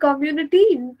one community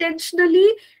intentionally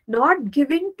not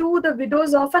giving to the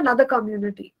widows of another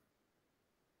community.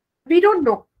 We don't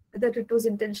know that it was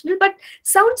intentional, but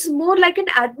sounds more like an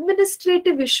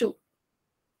administrative issue.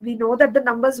 We know that the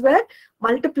numbers were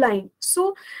multiplying.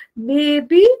 So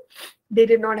maybe they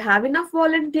did not have enough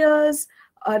volunteers,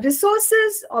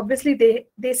 resources. Obviously,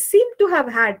 they seem to have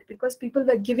had, because people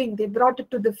were giving. They brought it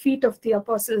to the feet of the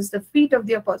apostles,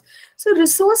 So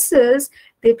resources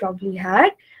they probably had,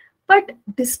 but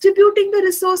distributing the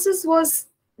resources was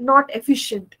not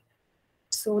efficient.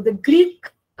 So the Greek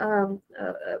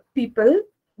people,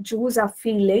 Jews, are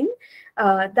feeling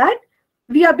that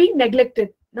we are being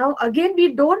neglected. Now, again,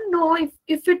 we don't know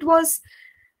if it was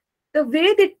the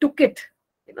way they took it.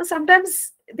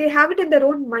 Sometimes they have it in their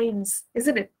own minds,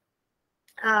 isn't it?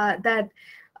 That,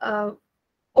 oh,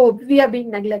 we are being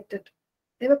neglected.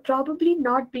 They were probably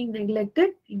not being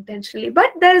neglected intentionally.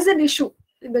 But there is an issue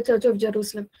in the Church of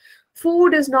Jerusalem.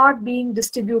 Food is not being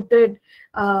distributed,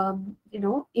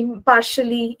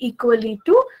 impartially, equally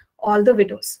to all the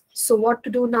widows. So what to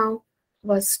do now?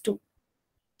 Verse 2.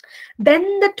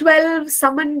 Then the 12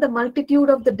 summoned the multitude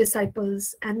of the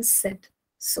disciples and said,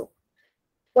 so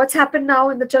what's happened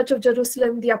now in the Church of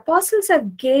Jerusalem? The apostles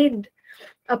have gained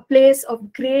a place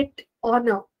of great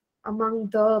honor among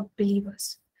the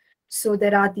believers. So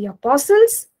there are the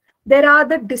apostles, there are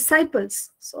the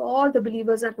disciples. So all the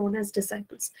believers are known as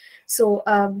disciples. So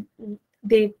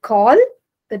they call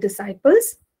the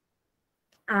disciples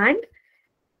and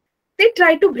they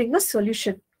try to bring a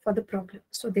solution for the problem.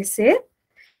 So they say,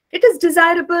 it is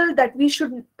desirable that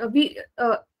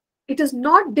it is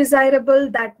not desirable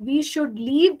that we should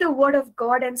leave the word of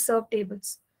God and serve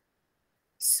tables.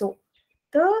 So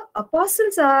the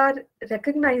apostles are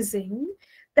recognizing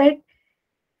that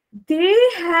they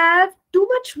have too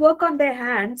much work on their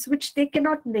hands, which they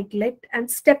cannot neglect and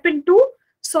step into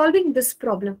solving this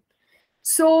problem.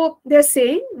 So they're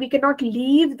saying we cannot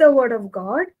leave the word of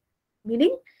God,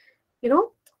 meaning,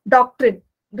 doctrine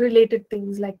related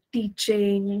things like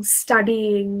teaching,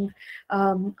 studying,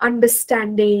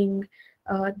 understanding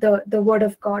the word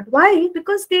of God. Why?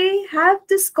 Because they have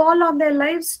this call on their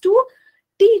lives to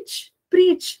teach,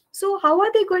 preach. So how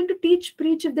are they going to teach,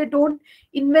 preach if they don't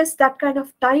invest that kind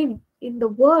of time in the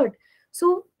word?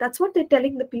 So that's what they're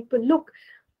telling the people. Look,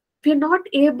 we're not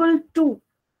able to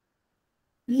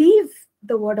leave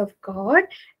the word of God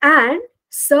and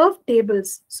serve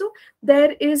tables. So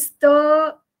there is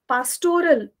the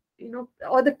pastoral,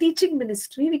 or the teaching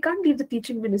ministry. We can't leave the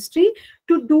teaching ministry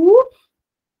to do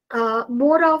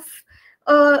more of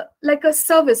like a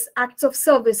service, acts of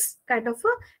service kind of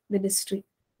a ministry.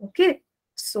 Okay.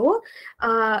 So,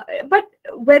 but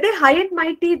were they high and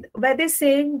mighty? Were they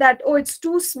saying that, oh, it's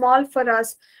too small for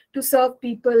us to serve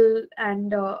people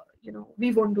and,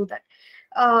 we won't do that?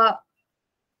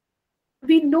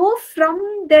 We know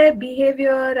from their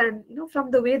behavior and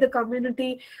from the way the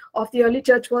community of the early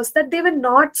church was that they were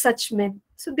not such men.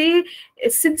 So they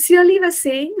sincerely were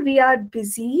saying, we are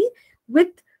busy with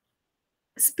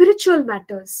spiritual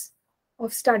matters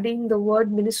of studying the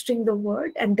word, ministering the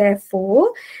word, and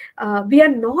therefore we are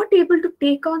not able to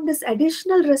take on this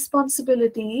additional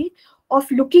responsibility of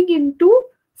looking into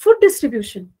food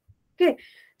distribution. Okay,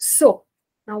 so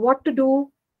now what to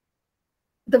do?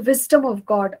 The wisdom of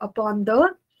God upon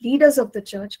the leaders of the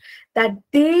church, that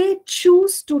they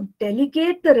choose to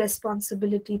delegate the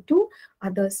responsibility to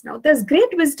others. Now, there's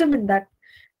great wisdom in that.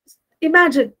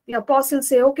 Imagine the apostles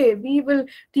say, okay, we will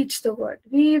teach the word,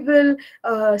 we will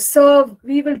serve,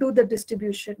 we will do the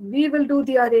distribution, we will do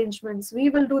the arrangements, we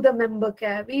will do the member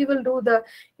care, we will do the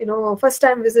first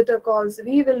time visitor calls,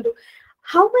 we will do.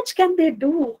 How much can they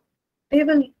do? They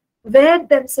will wear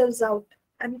themselves out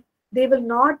and they will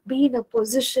not be in a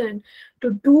position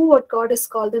to do what God has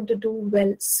called them to do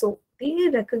well. So they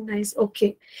recognize,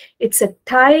 okay, it's a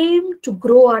time to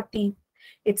grow our team.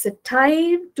 It's a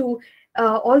time to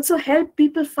also help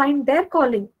people find their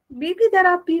calling. Maybe there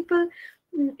are people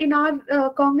in our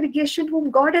congregation whom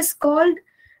God has called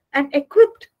and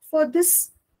equipped for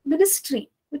this ministry,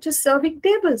 which is serving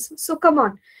tables. So come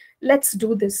on, let's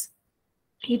do this.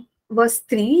 Verse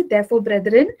 3, therefore,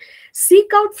 brethren,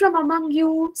 seek out from among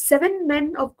you 7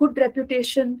 men of good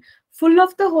reputation, full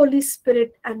of the Holy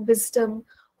Spirit and wisdom,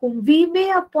 whom we may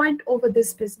appoint over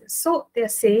this business. So they are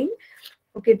saying,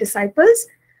 okay, disciples,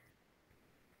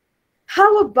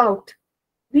 how about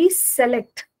we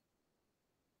select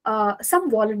some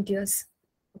volunteers?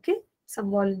 Okay, some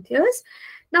volunteers.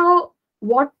 Now,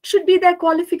 what should be their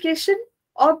qualification?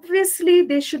 Obviously,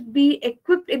 they should be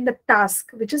equipped in the task,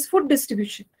 which is food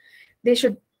distribution. They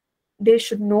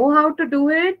should know how to do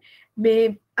it.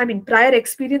 Prior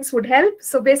experience would help.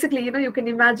 So basically, you can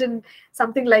imagine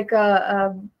something like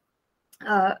a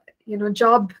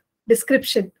job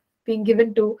description being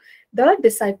given to the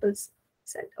disciples.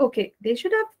 Said, okay, they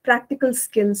should have practical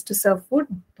skills to serve food,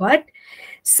 but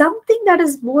something that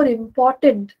is more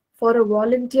important for a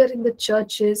volunteer in the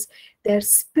church is their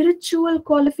spiritual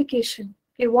qualification.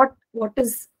 Okay, what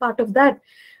is part of that?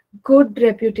 Good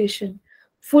reputation,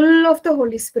 full of the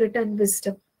Holy Spirit and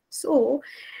wisdom. So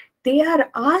they are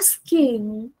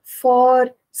asking for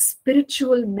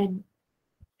spiritual men.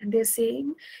 And they're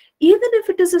saying, even if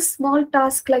it is a small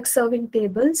task like serving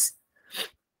tables,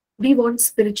 we want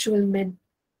spiritual men.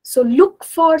 So look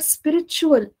for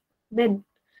spiritual men,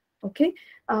 okay,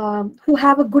 who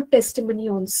have a good testimony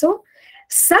also.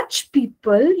 Such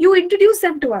people, you introduce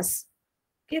them to us.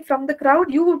 Okay, from the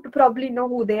crowd, you would probably know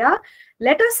who they are.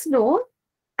 Let us know,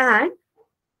 and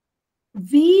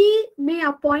we may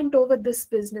appoint over this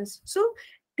business. So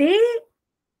they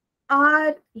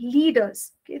are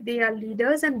leaders. Okay? They are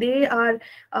leaders, and they are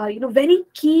very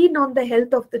keen on the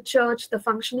health of the church, the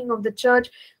functioning of the church.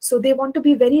 So they want to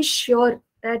be very sure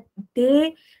that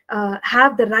they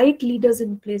have the right leaders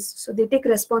in place. So they take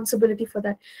responsibility for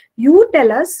that. You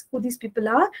tell us who these people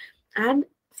are, and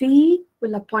we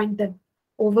will appoint them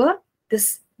over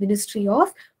this ministry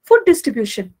of food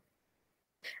distribution.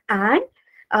 And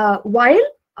while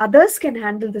others can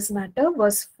handle this matter,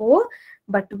 verse 4,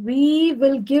 but we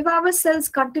will give ourselves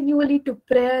continually to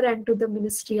prayer and to the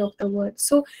ministry of the word.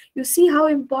 So you see how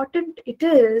important it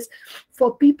is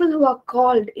for people who are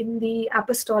called in the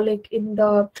apostolic, in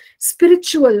the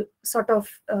spiritual sort of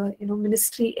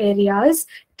ministry areas,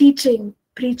 teaching,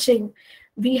 preaching.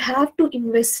 We have to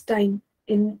invest time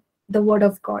in the word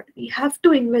of God. We have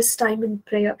to invest time in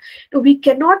prayer. So we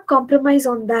cannot compromise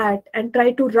on that and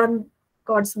try to run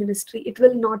God's ministry. It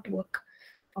will not work.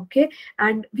 Okay,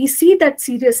 and we see that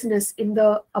seriousness in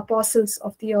the apostles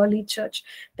of the early church,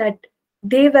 that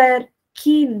they were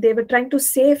keen, they were trying to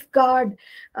safeguard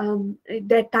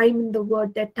their time in the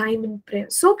word, their time in prayer.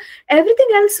 So everything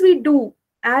else we do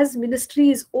as ministry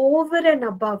is over and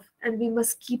above, and we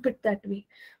must keep it that way.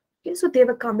 Okay, so they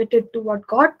were committed to what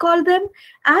God called them,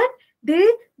 and they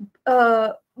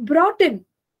brought in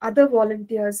other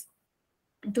volunteers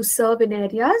to serve in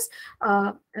areas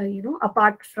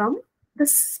apart from the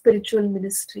spiritual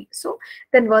ministry. So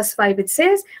then verse 5 it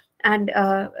says, and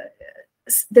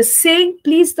the saying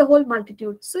pleased the whole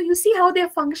multitude. So you see how they are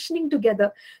functioning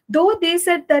together. Though they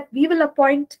said that we will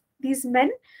appoint these men,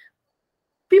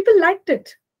 people liked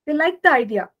it. They liked the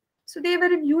idea. So they were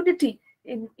in unity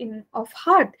in of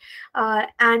heart,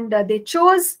 and they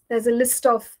chose. There's a list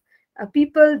of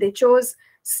people. They chose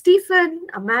Stephen,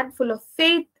 a man full of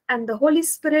faith and the Holy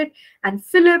Spirit, and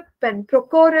Philip and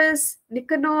Prochorus,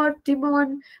 Nicanor,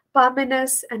 Timon,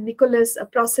 Parmenas, and Nicholas, a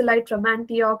proselyte from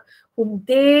Antioch, whom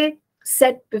they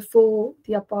set before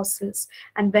the apostles.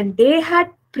 And when they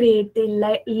had prayed, they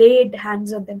laid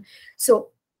hands on them. So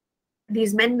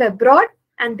these men were brought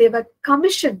and they were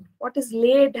commissioned. What is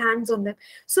laid hands on them?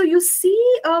 So you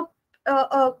see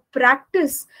a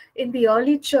practice in the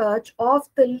early church of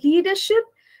the leadership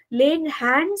laying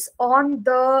hands on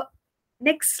the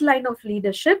next line of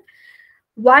leadership.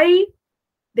 Why?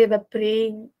 They were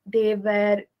praying, they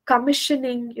were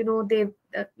commissioning, they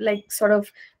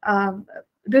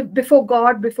before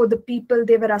God, before the people,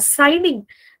 they were assigning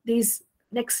these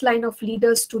next line of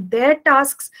leaders to their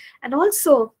tasks. And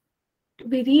also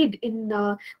we read in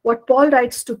what Paul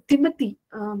writes to Timothy.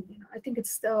 I think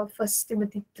it's First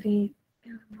Timothy 3.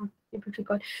 Not able to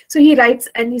recall. So he writes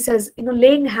and he says,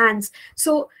 laying hands.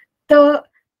 So the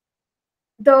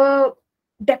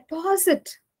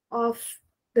deposit of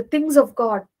the things of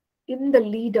God in the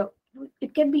leader,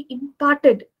 it can be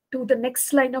imparted to the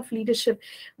next line of leadership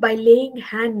by laying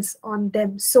hands on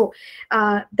them. So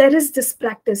there is this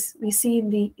practice we see in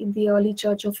the early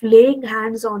church of laying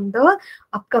hands on the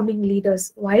upcoming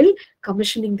leaders while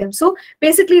commissioning them. So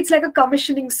basically it's like a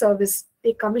commissioning service.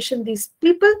 They commission these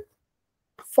people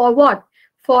for what?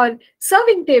 For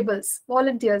serving tables,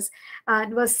 volunteers.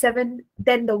 And verse 7,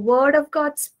 then the word of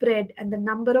God spread, and the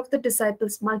number of the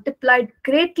disciples multiplied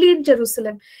greatly in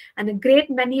Jerusalem, and a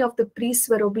great many of the priests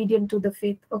were obedient to the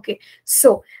faith. Okay,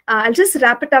 so I'll just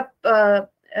wrap it up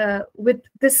with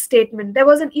this statement. There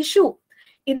was an issue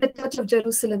in the church of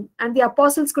Jerusalem, and the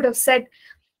apostles could have said,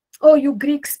 oh, you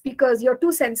Greek speakers, you're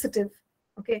too sensitive.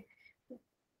 Okay,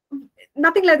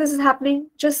 nothing like this is happening.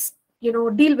 Just,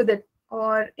 deal with it.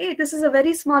 Or, hey, this is a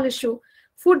very small issue.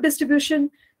 Food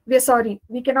distribution, we're sorry,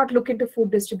 we cannot look into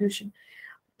food distribution.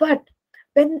 But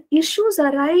when issues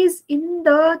arise in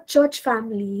the church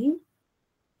family,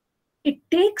 it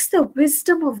takes the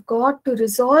wisdom of God to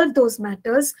resolve those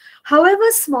matters, however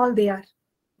small they are.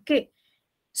 Okay,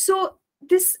 so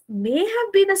this may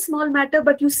have been a small matter,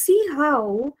 but you see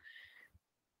how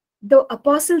the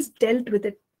apostles dealt with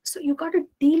it. So you got to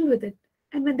deal with it.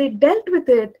 And when they dealt with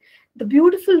it, the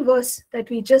beautiful verse that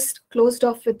we just closed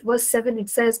off with, verse 7, it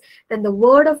says, then the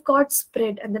word of God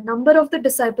spread, and the number of the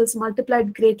disciples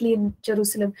multiplied greatly in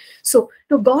Jerusalem. So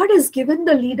God has given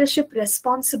the leadership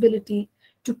responsibility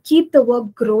to keep the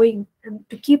work growing and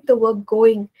to keep the work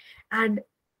going. And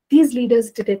these leaders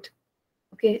did it.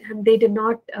 Okay, and they did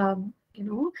not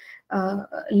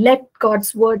let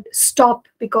God's word stop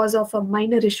because of a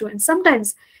minor issue. And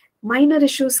sometimes minor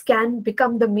issues can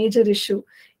become the major issue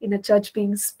in a church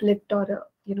being split or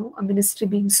a ministry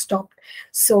being stopped.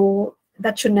 So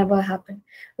that should never happen.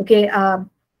 Okay,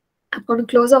 I'm going to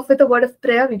close off with a word of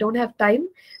prayer. We don't have time.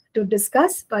 to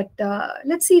discuss, but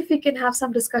let's see if we can have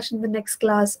some discussion in the next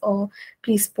class, or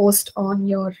please post on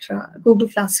your Google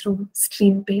Classroom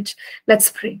stream page. Let's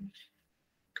pray.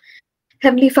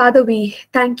 Heavenly Father, we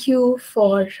thank you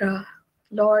for,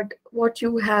 Lord, what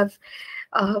you have,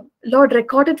 Lord,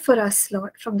 recorded for us,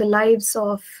 Lord, from the lives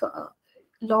of,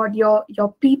 Lord,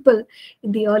 your people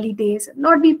in the early days.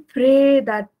 Lord, we pray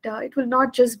that it will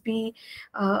not just be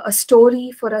a story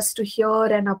for us to hear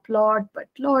and applaud, but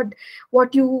Lord,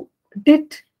 what you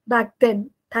did back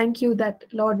then, thank you that,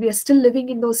 Lord, we are still living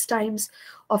in those times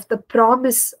of the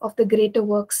promise of the greater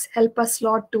works. Help us,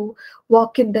 Lord, to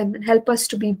walk in them, and help us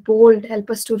to be bold. Help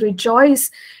us to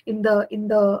rejoice in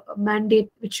the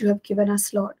mandate which you have given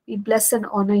us, Lord. We bless and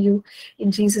honor you.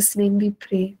 In Jesus' name we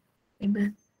pray.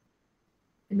 Amen.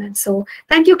 Amen. So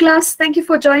thank you, class. Thank you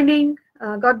for joining.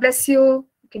 God bless you.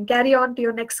 You can carry on to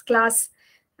your next class,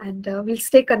 and we'll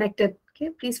stay connected. Okay.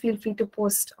 Please feel free to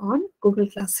post on Google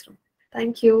Classroom.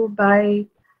 Thank you. Bye.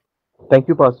 Thank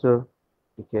you, Pastor.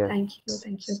 Take care. Thank you.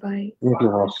 Thank you. Bye. Thank you,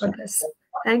 Pastor. God bless.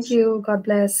 Thank you. God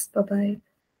bless. Bye-bye.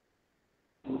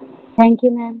 Thank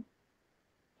you, ma'am.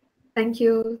 Thank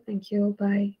you. Thank you.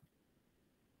 Bye.